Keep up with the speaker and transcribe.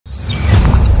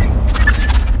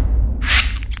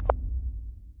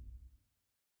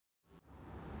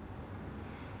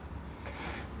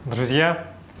Друзья,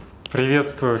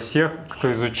 приветствую всех, кто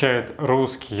изучает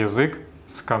русский язык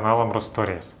с каналом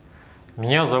Русторис.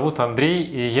 Меня зовут Андрей,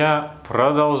 и я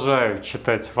продолжаю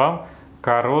читать вам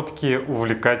короткие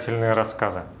увлекательные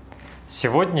рассказы.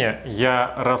 Сегодня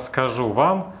я расскажу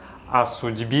вам о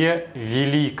судьбе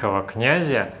великого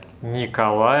князя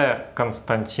Николая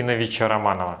Константиновича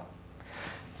Романова.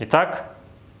 Итак,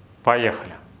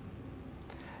 поехали.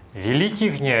 Великий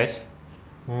князь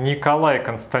Николай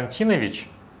Константинович,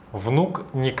 внук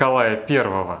Николая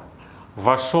I,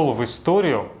 вошел в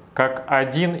историю как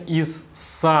один из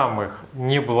самых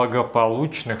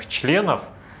неблагополучных членов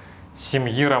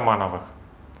семьи Романовых.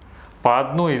 По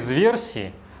одной из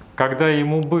версий, когда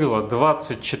ему было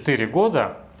 24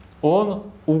 года, он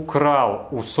украл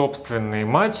у собственной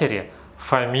матери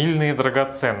фамильные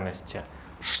драгоценности,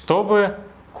 чтобы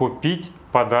купить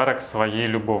подарок своей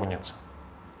любовнице.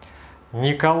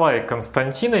 Николай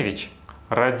Константинович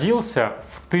родился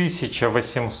в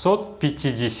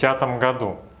 1850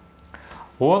 году.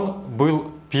 Он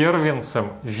был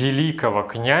первенцем великого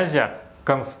князя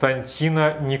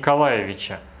Константина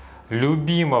Николаевича,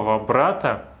 любимого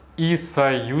брата и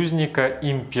союзника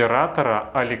императора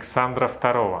Александра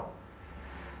II.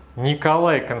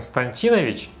 Николай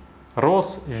Константинович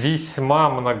рос весьма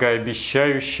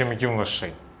многообещающим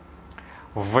юношей.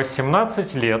 В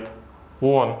 18 лет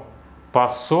он по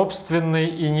собственной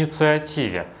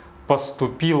инициативе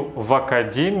поступил в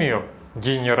Академию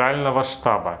Генерального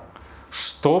штаба,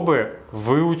 чтобы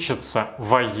выучиться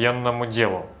военному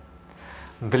делу.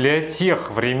 Для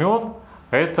тех времен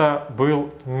это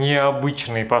был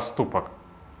необычный поступок.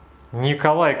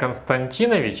 Николай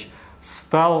Константинович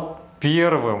стал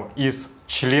первым из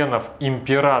членов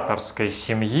императорской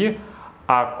семьи,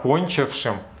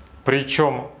 окончившим,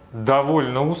 причем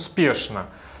довольно успешно,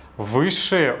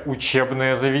 высшее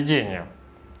учебное заведение.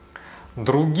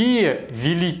 Другие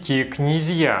великие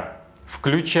князья,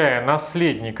 включая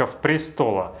наследников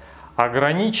престола,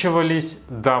 ограничивались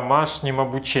домашним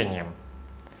обучением.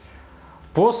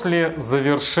 После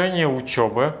завершения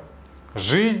учебы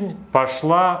жизнь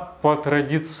пошла по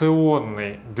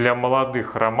традиционной для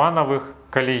молодых Романовых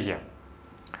колее.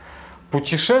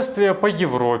 Путешествие по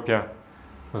Европе,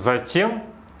 затем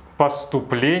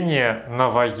поступление на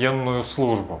военную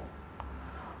службу.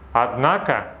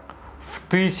 Однако в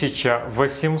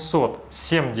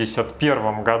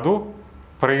 1871 году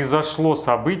произошло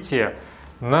событие,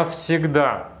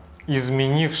 навсегда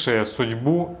изменившее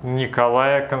судьбу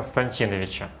Николая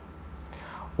Константиновича.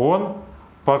 Он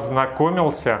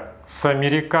познакомился с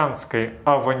американской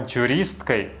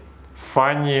авантюристкой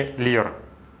Фанни Лир.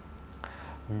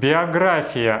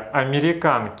 Биография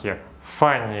американки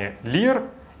Фанни Лир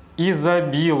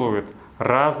изобилует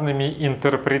разными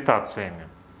интерпретациями.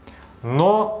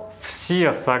 Но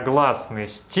все согласны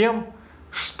с тем,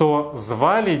 что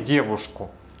звали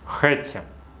девушку Hattie.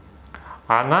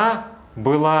 Она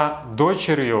была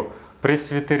дочерью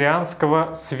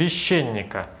пресвитерианского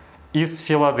священника из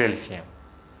Филадельфии.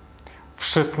 В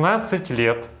 16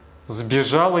 лет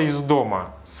сбежала из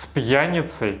дома с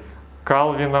пьяницей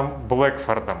Calvin'ом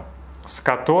Blackford'ом, с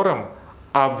которым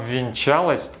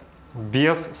обвенчалась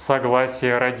без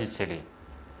согласия родителей.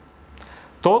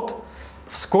 Тот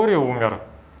вскоре умер,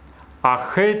 а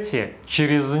Hattie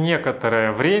через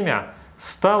некоторое время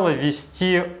стала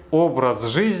вести образ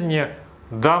жизни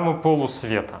дамы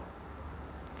полусвета.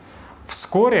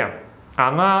 Вскоре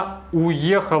она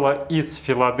уехала из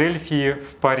Филадельфии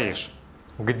в Париж,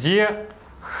 где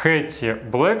Hattie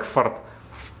Blackford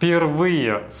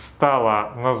впервые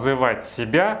стала называть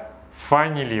себя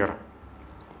Fanny Lear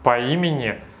по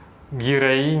имени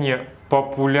героини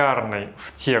популярной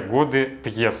в те годы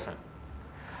пьесы.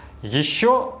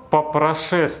 Еще по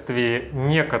прошествии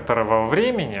некоторого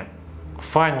времени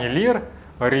Фанни Лир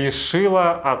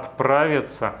решила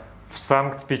отправиться в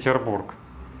Санкт-Петербург.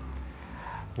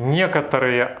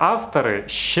 Некоторые авторы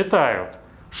считают,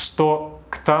 что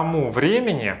к тому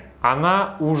времени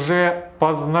она уже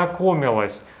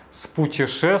познакомилась с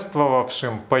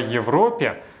путешествовавшим по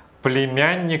Европе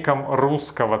племянником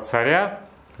русского царя,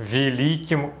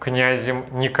 великим князем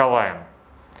Николаем.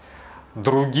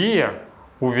 Другие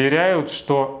уверяют,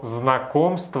 что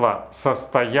знакомство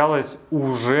состоялось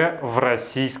уже в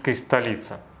российской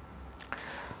столице.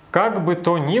 Как бы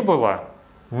то ни было,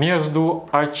 между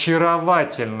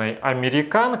очаровательной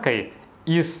американкой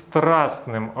и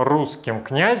страстным русским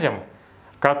князем,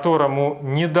 которому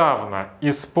недавно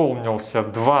исполнился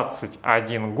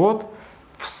 21 год,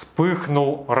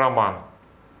 вспыхнул роман.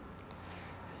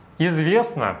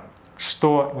 Известно,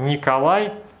 что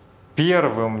Николай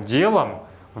первым делом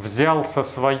взял со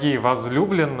своей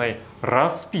возлюбленной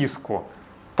расписку,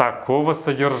 такого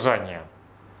содержания.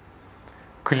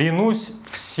 Клянусь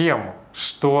всем,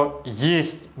 что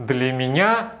есть для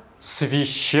меня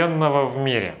священного в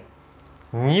мире.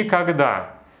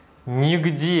 Никогда,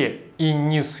 нигде и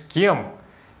ни с кем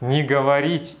не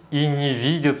говорить и не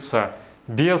видеться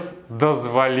без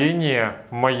дозволения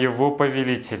моего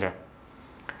повелителя.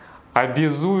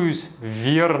 Обязуюсь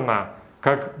верно,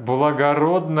 как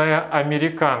благородная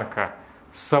американка,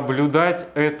 соблюдать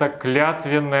это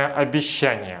клятвенное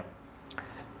обещание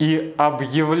и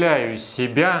объявляю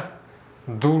себя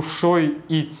душой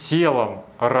и телом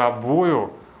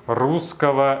рабою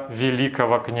русского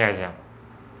великого князя.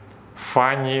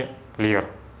 Фанни Лир.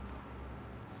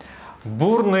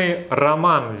 Бурный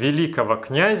роман великого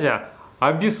князя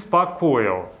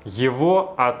обеспокоил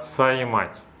его отца и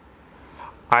мать.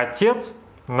 Отец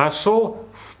нашел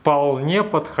вполне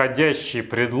подходящий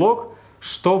предлог,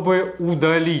 чтобы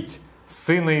удалить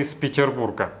сына из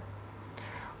Петербурга.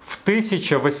 В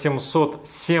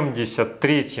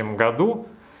 1873 году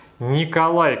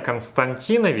Николай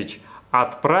Константинович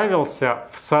отправился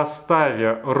в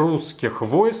составе русских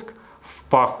войск в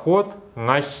поход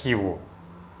на Хиву.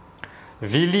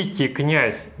 Великий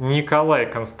князь Николай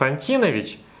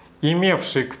Константинович,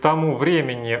 имевший к тому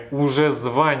времени уже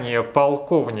звание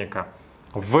полковника,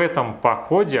 в этом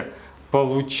походе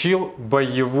получил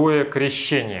боевое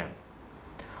крещение.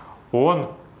 Он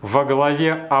во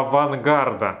главе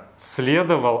авангарда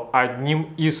следовал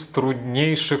одним из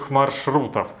труднейших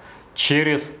маршрутов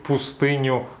через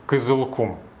пустыню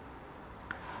Кызылкум.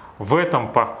 В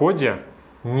этом походе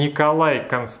Николай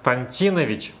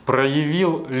Константинович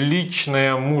проявил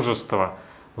личное мужество,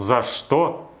 за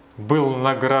что был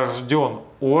награжден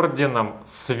орденом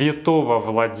святого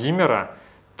Владимира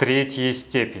третьей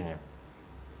степени.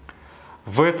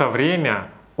 В это время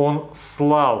он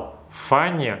слал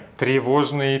Фанне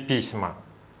тревожные письма.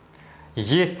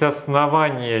 Есть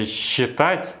основания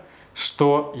считать,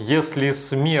 что если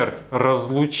смерть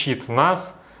разлучит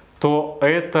нас, то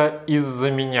это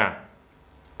из-за меня.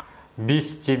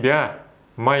 Без тебя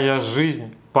моя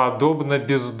жизнь подобна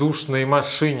бездушной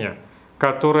машине,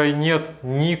 которой нет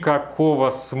никакого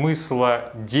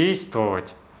смысла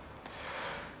действовать.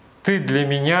 Ты для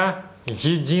меня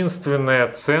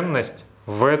единственная ценность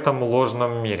в этом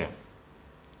ложном мире.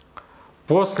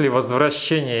 После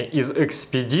возвращения из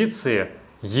экспедиции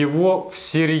его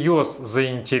всерьез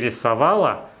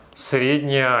заинтересовала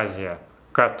Средняя Азия,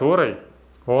 которой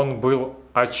он был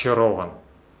очарован.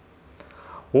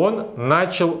 Он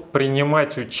начал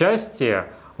принимать участие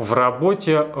в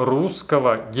работе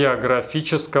Русского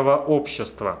географического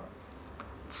общества.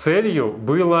 Целью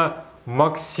было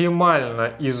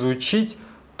максимально изучить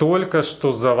только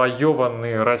что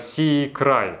завоеванный Россией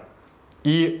край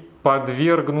и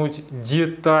подвергнуть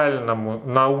детальному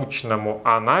научному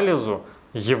анализу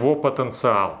его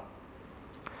потенциал.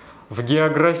 В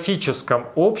географическом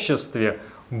обществе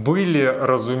были,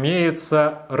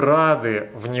 разумеется,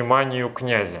 рады вниманию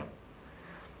князя.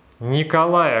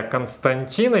 Николая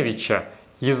Константиновича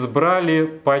избрали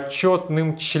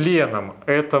почетным членом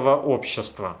этого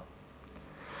общества.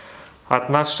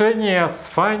 Отношения с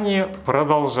Фанни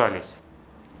продолжались.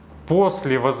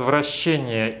 После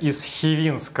возвращения из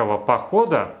Хивинского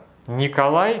похода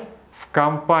Николай в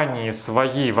компании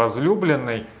своей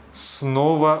возлюбленной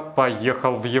снова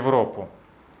поехал в Европу.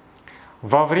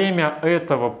 Во время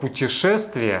этого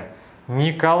путешествия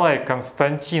Николай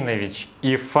Константинович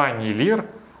и Фанни Лир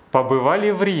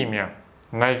побывали в Риме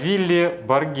на вилле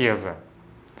Боргезе.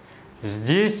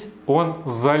 Здесь он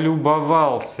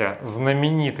залюбовался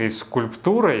знаменитой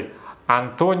скульптурой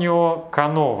Антонио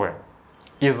Кановы,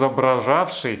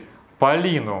 изображавшей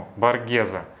Полину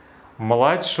Боргезе,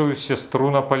 младшую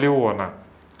сестру Наполеона,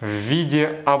 в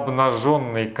виде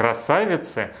обнаженной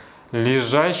красавицы,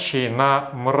 лежащей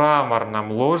на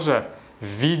мраморном ложе в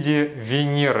виде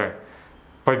Венеры,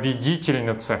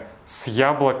 победительницы с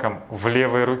яблоком в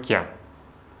левой руке.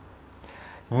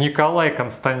 Николай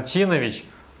Константинович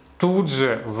тут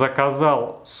же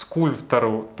заказал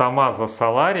скульптору Томмазо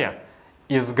Солари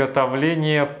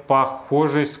изготовление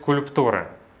похожей скульптуры.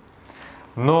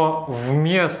 Но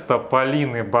вместо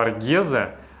Полины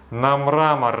Боргезе на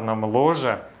мраморном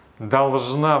ложе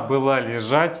должна была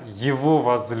лежать его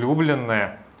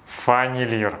возлюбленная Фанни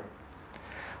Лир.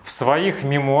 В своих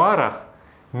мемуарах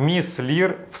мисс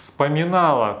Лир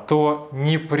вспоминала то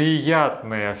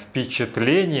неприятное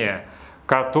впечатление,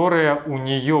 которое у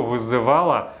нее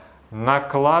вызывала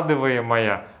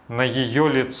накладываемая на ее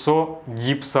лицо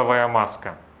гипсовая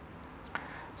маска.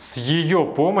 С ее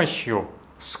помощью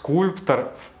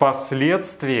скульптор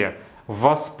впоследствии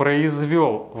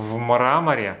воспроизвел в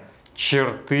мраморе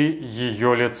черты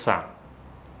ее лица.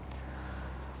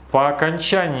 По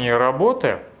окончании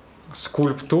работы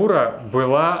скульптура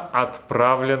была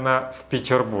отправлена в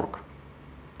Петербург.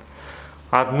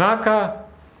 Однако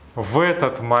в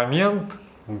этот момент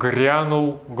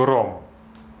грянул гром.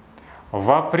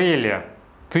 В апреле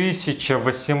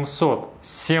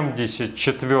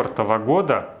 1874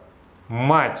 года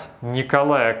мать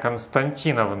Николая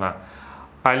Константиновна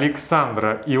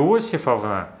Александра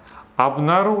Иосифовна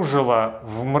обнаружила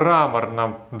в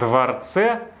мраморном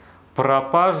дворце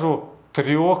пропажу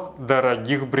 3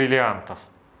 дорогих бриллиантов.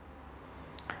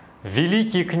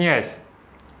 Великий князь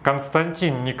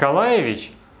Константин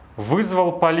Николаевич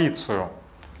вызвал полицию,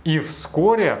 и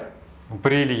вскоре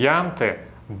бриллианты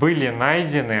были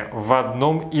найдены в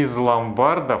одном из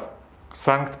ломбардов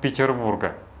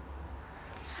Санкт-Петербурга.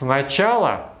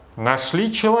 Сначала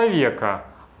нашли человека,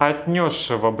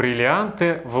 отнесшего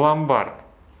бриллианты в ломбард,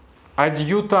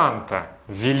 адъютанта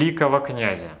великого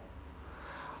князя.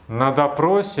 На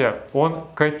допросе он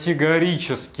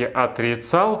категорически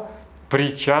отрицал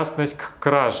причастность к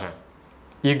краже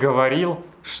и говорил,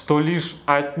 что лишь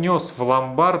отнес в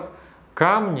ломбард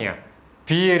камни,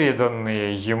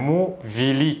 переданные ему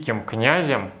великим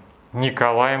князем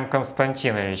Николаем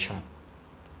Константиновичем.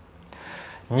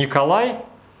 Николай,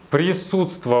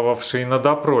 присутствовавший на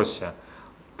допросе,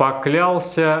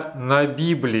 поклялся на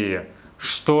Библии,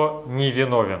 что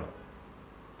невиновен.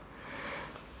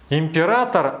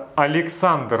 Император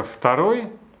Александр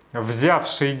II,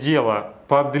 взявший дело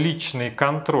под личный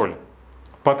контроль,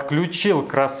 подключил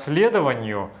к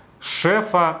расследованию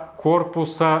шефа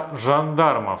корпуса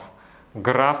жандармов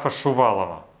графа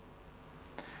Шувалова.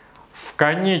 В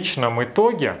конечном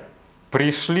итоге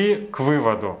пришли к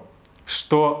выводу,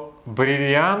 что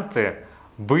бриллианты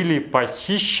были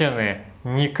похищены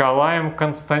Николаем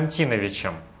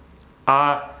Константиновичем,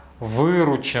 а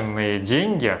вырученные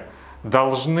деньги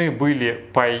должны были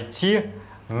пойти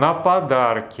на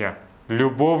подарки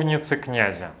любовнице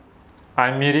князя,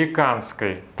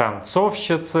 американской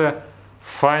танцовщице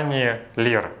Фанни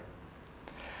Лир.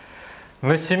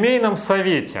 На семейном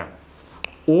совете,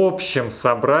 общем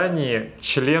собрании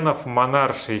членов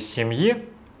монаршей семьи,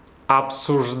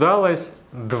 обсуждалось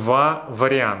 2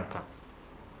 варианта: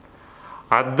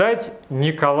 отдать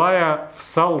Николая в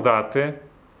солдаты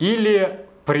или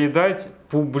предать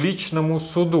публичному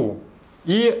суду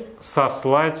и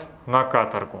сослать на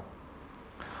каторгу.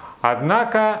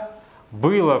 Однако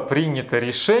было принято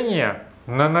решение,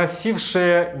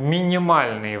 наносившее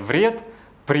минимальный вред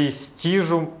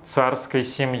престижу царской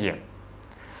семьи.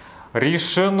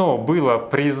 Решено было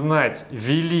признать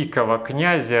великого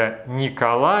князя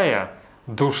Николая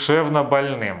душевно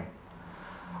больным,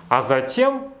 а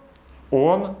затем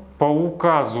он по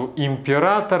указу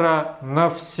императора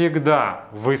навсегда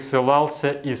высылался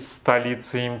из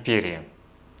столицы империи.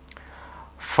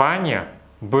 Фанни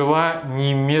была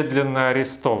немедленно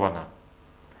арестована.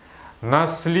 На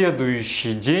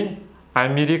следующий день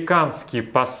американский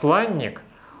посланник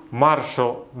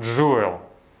маршал Джоэл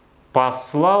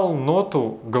послал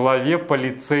ноту главе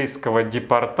полицейского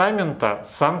департамента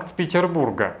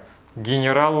Санкт-Петербурга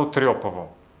генералу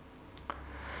Трёпову.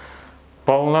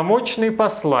 Полномочный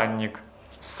посланник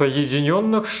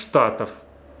Соединенных Штатов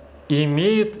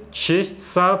имеет честь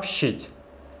сообщить,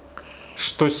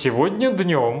 что сегодня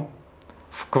днем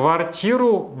в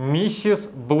квартиру миссис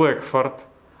Блэкфорд,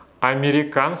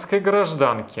 американской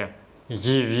гражданки,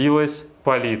 явилась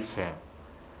полиция.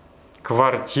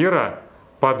 Квартира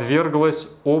подверглась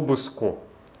обыску,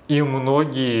 и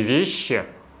многие вещи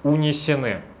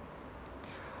унесены.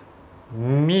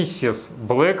 Миссис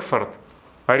Блэкфорд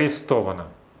арестована.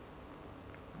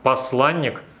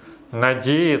 Посланник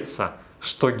надеется,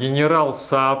 что генерал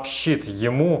сообщит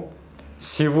ему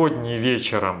сегодня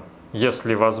вечером,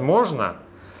 если возможно,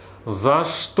 за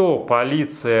что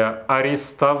полиция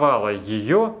арестовала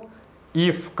ее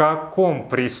и в каком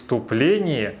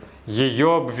преступлении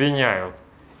ее обвиняют,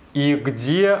 и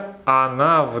где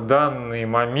она в данный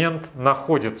момент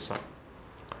находится.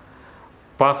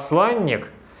 Посланник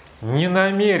не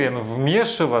намерен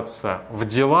вмешиваться в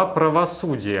дела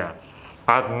правосудия,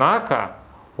 однако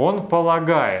он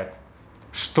полагает,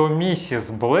 что миссис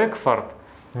Блэкфорд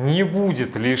не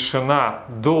будет лишена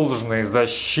должной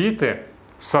защиты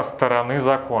со стороны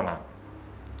закона.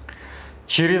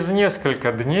 Через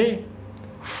несколько дней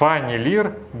Фанни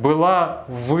Лир была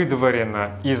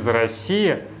выдворена из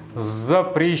России с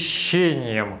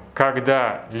запрещением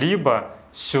когда-либо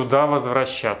сюда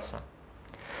возвращаться.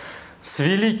 С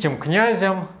великим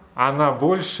князем она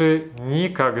больше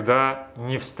никогда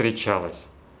не встречалась.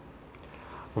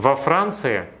 Во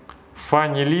Франции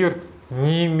Фанни Лир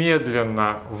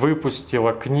немедленно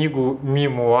выпустила книгу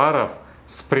мемуаров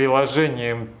с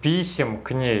приложением писем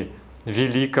к ней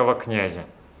великого князя.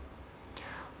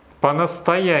 По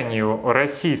настоянию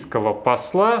российского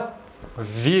посла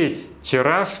весь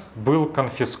тираж был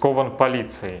конфискован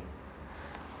полицией.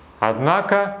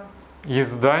 Однако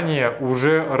издание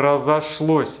уже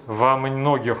разошлось во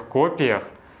многих копиях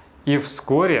и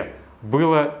вскоре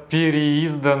было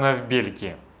переиздано в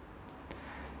Бельгии.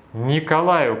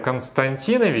 Николаю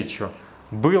Константиновичу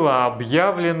было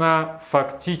объявлено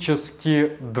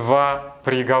фактически два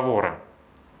приговора.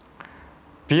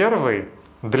 Первый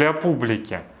для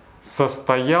публики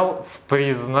состоял в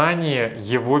признании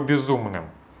его безумным,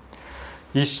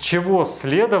 из чего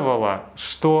следовало,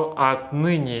 что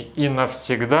отныне и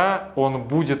навсегда он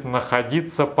будет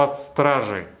находиться под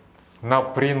стражей на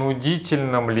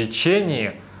принудительном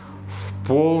лечении в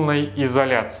полной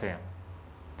изоляции.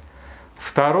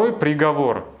 Второй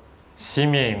приговор,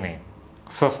 семейный,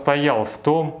 состоял в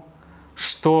том,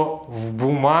 что в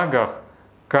бумагах,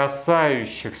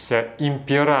 касающихся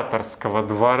императорского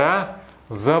двора,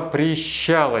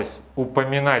 запрещалось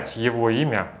упоминать его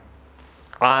имя,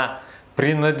 а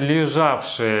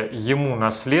принадлежавшее ему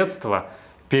наследство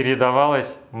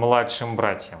передавалось младшим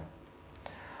братьям.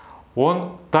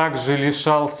 Он также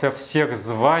лишался всех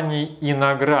званий и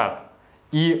наград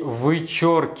и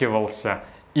вычеркивался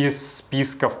из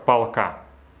списков полка.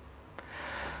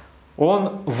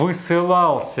 Он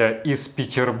высылался из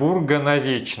Петербурга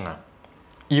навечно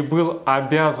и был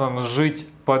обязан жить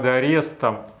под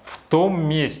арестом в том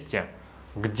месте,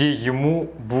 где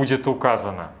ему будет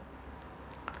указано.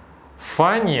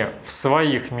 Фанни в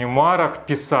своих мемуарах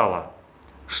писала,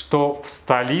 что в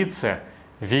столице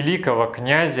великого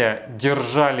князя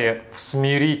держали в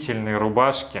смирительной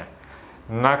рубашке,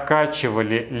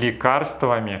 накачивали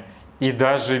лекарствами и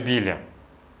даже били.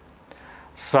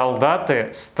 Солдаты,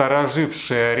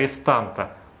 сторожившие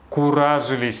арестанта,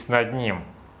 куражились над ним,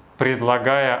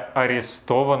 предлагая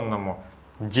арестованному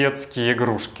детские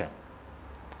игрушки.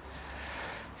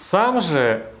 Сам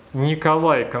же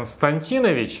Николай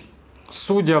Константинович,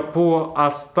 судя по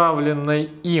оставленной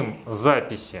им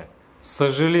записи,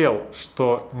 сожалел,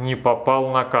 что не попал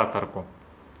на каторгу.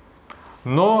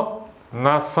 Но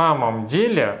на самом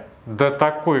деле до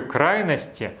такой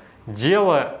крайности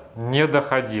дело не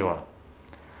доходило.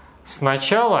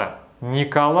 Сначала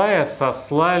Николая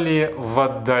сослали в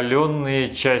отдаленные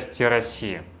части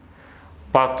России.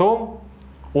 Потом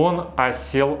он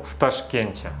осел в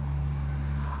Ташкенте.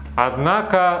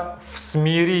 Однако в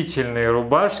смирительной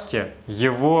рубашке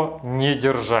его не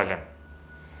держали.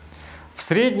 В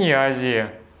Средней Азии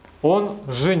он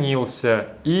женился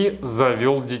и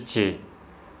завел детей,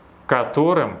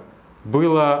 которым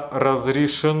было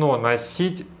разрешено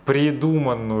носить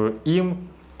придуманную им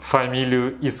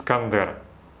фамилию Искандер.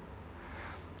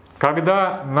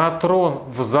 Когда на трон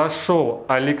взошел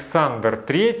Александр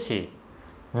III,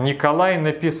 Николай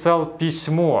написал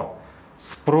письмо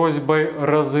с просьбой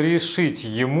разрешить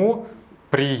ему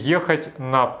приехать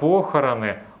на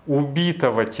похороны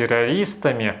убитого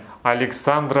террористами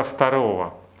Александра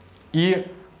II и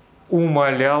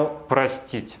умолял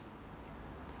простить.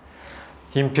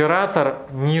 Император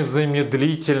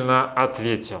незамедлительно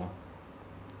ответил: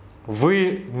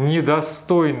 «Вы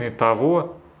недостойны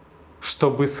того,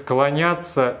 чтобы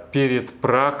склоняться перед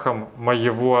прахом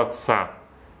моего отца,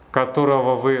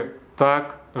 которого вы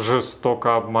так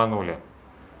жестоко обманули.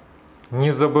 Не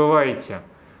забывайте,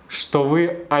 что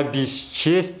вы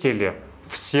обесчестили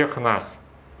всех нас.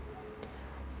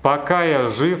 Пока я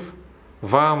жив,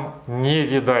 вам не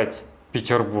видать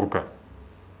Петербурга».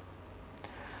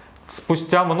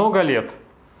 Спустя много лет,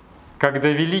 когда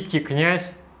великий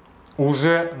князь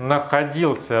уже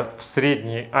находился в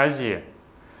Средней Азии,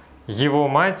 его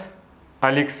мать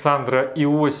Александра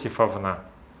Иосифовна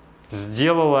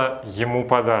сделала ему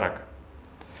подарок.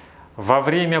 Во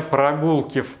время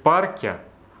прогулки в парке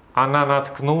она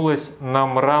наткнулась на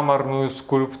мраморную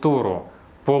скульптуру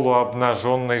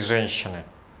полуобнаженной женщины.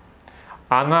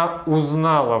 Она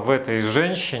узнала в этой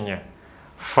женщине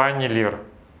Фанни Лир,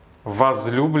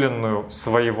 возлюбленную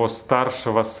своего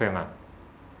старшего сына.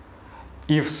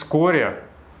 И вскоре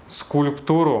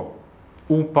скульптуру,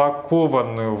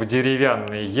 упакованную в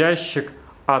деревянный ящик,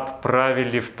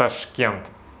 отправили в Ташкент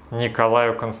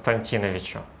Николаю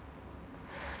Константиновичу.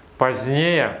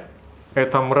 Позднее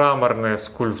эта мраморная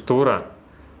скульптура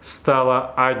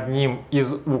стала одним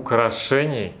из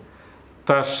украшений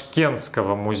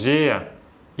Ташкентского музея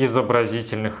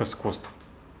изобразительных искусств.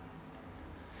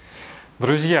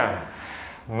 Друзья,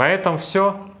 на этом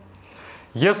все.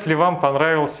 Если вам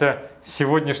понравился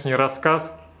сегодняшний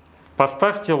рассказ,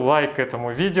 поставьте лайк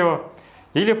этому видео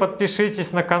или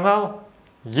подпишитесь на канал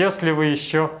если вы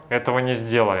еще этого не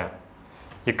сделали.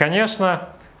 И, конечно,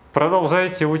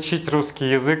 продолжайте учить русский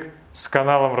язык с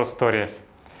каналом Rustories.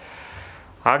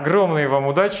 Огромной вам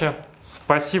удачи!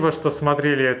 Спасибо, что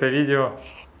смотрели это видео.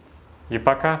 И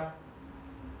пока!